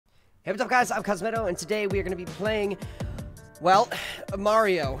Hey, what's up, guys? I'm Cosmitto, and today we are going to be playing, well,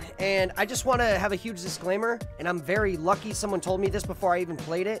 Mario. And I just want to have a huge disclaimer, and I'm very lucky someone told me this before I even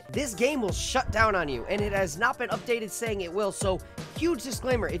played it. This game will shut down on you, and it has not been updated saying it will, so huge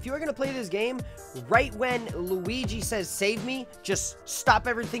disclaimer. If you're going to play this game, right when Luigi says save me, just stop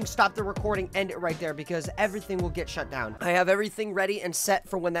everything, stop the recording, end it right there, because everything will get shut down. I have everything ready and set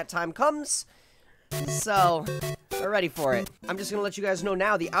for when that time comes, so we're ready for it. I'm just gonna let you guys know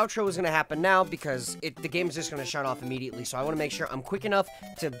now, the outro is gonna happen now because the game's just gonna shut off immediately. So I wanna make sure I'm quick enough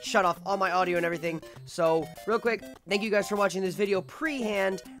to shut off all my audio and everything. So, real quick, thank you guys for watching this video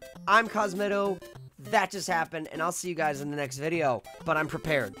pre-hand. I'm Cosmitto. That just happened, and I'll see you guys in the next video. But I'm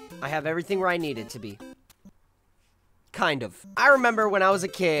prepared. I have everything where I need it to be. Kind of. I remember when I was a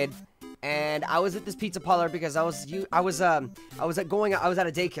kid, and I was at this pizza parlor because I was at a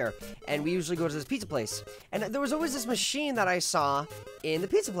daycare, and we usually go to this pizza place. And there was always this machine that I saw in the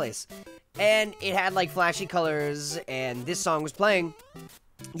pizza place, and it had like flashy colors, and this song was playing.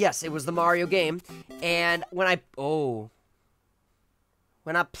 Yes, it was the Mario game. And when I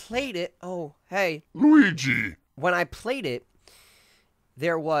played it, oh hey Luigi. When I played it,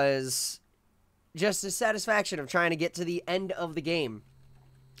 there was just the satisfaction of trying to get to the end of the game.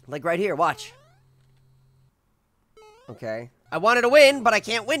 Like right here, watch. Okay. I wanted to win, but I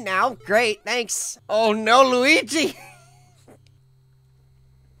can't win now. Great, thanks. Oh no, Luigi!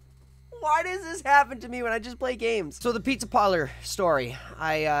 Why does this happen to me when I just play games? So the pizza parlor story.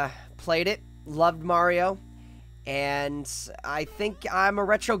 I played it, loved Mario, and I think I'm a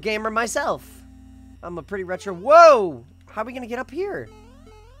retro gamer myself. I'm a pretty retro. Whoa! How are we gonna get up here?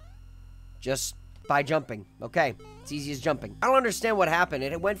 Just by jumping. Okay. It's easy as jumping. I don't understand what happened.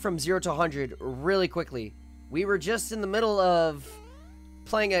 It went from 0 to 100 really quickly. We were just in the middle of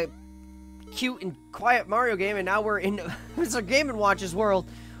playing a cute and quiet Mario game, and now we're in Mr. Game & Watch's world.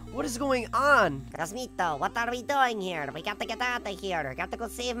 What is going on? Cosmitto, what are we doing here? We got to get out of here. We got to go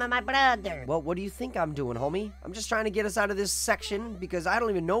save my brother. Well, what do you think I'm doing, homie? I'm just trying to get us out of this section because I don't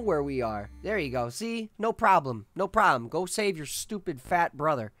even know where we are. There you go. See? No problem. No problem. Go save your stupid fat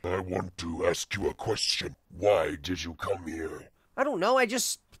brother. I want to ask you a question. Why did you come here? I don't know. I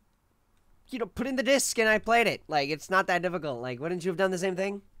just, put in the disc and I played it. Like, it's not that difficult. Like, wouldn't you have done the same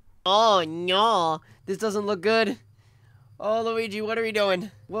thing? Oh, no. This doesn't look good. Oh, Luigi, what are we doing?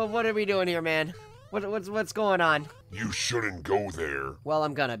 Well, what are we doing here, man? What's going on? You shouldn't go there. Well,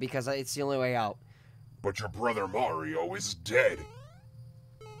 I'm gonna, because it's the only way out. But your brother Mario is dead.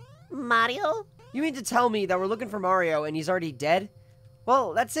 Mario? You mean to tell me that we're looking for Mario and he's already dead?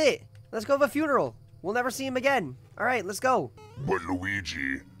 Well, that's it. Let's go have a funeral. We'll never see him again. All right, let's go. But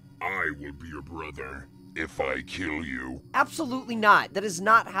Luigi, I will be your brother if I kill you. Absolutely not. That is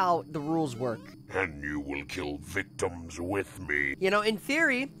not how the rules work. And you will kill victims with me. You know, in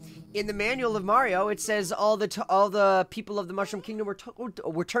theory, in the manual of Mario, it says all the people of the Mushroom Kingdom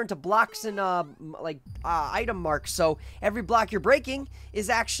were turned to blocks and item marks. So every block you're breaking is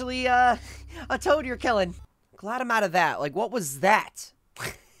actually a toad you're killing. Glad I'm out of that. Like, what was that?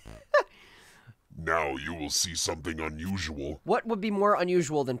 Now you will see something unusual. What would be more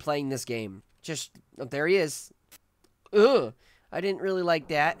unusual than playing this game? Just, oh, there he is. Ugh, I didn't really like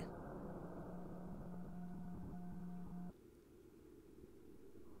that.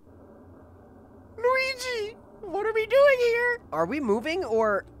 Luigi, what are we doing here? Are we moving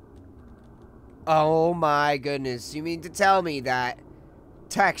or? Oh my goodness, you mean to tell me that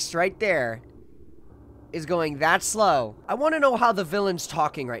text right there is going that slow? I want to know how the villain's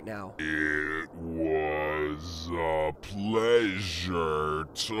talking right now. It was a pleasure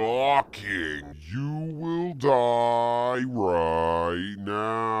talking. You will die right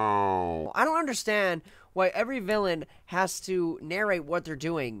now. I don't understand why every villain has to narrate what they're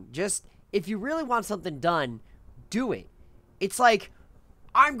doing. Just, if you really want something done, do it. It's like,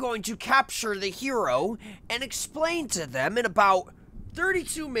 I'm going to capture the hero and explain to them in about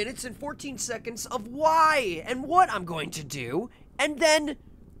 32 minutes and 14 seconds of why and what I'm going to do, and then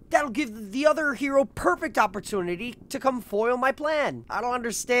that'll give the other hero perfect opportunity to come foil my plan. I don't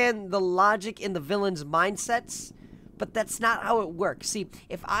understand the logic in the villain's mindsets, but that's not how it works. See,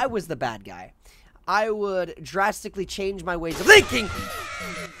 if I was the bad guy, I would drastically change my ways of thinking.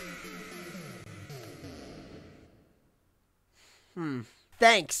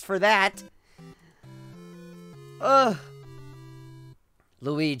 Thanks for that.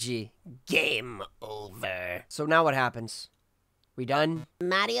 Luigi, game over. So now what happens? We done?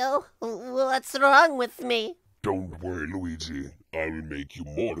 Mario? What's wrong with me? Don't worry, Luigi. I will make you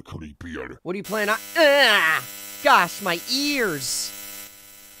more creepier. What are you planning on? Gosh, my ears.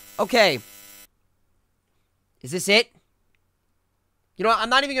 Okay. Is this it? You know what? I'm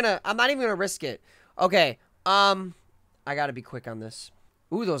not even gonna risk it. Okay. I gotta be quick on this.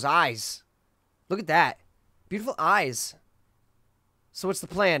 Ooh, those eyes. Look at that. Beautiful eyes. So what's the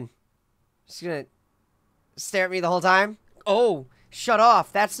plan? Just gonna stare at me the whole time? Oh, shut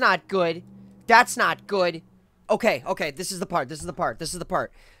off. That's not good. That's not good. Okay, okay, this is the part. This is the part. This is the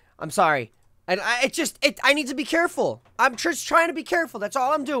part. I'm sorry. And I need to be careful. I'm just trying to be careful. That's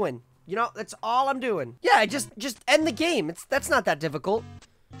all I'm doing. You know, that's all I'm doing. Yeah, just end the game. That's not that difficult.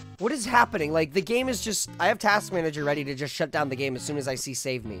 What is happening? Like, the game is just... I have Task Manager ready to just shut down the game as soon as I see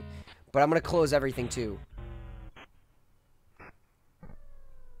Save Me. But I'm gonna close everything, too.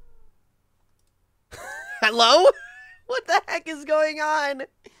 Hello? What the heck is going on?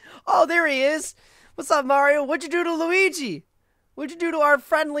 Oh, there he is. What's up, Mario? What'd you do to Luigi? What'd you do to our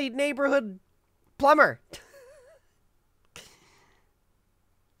friendly neighborhood plumber?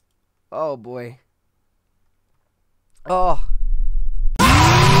 Oh, boy. Oh,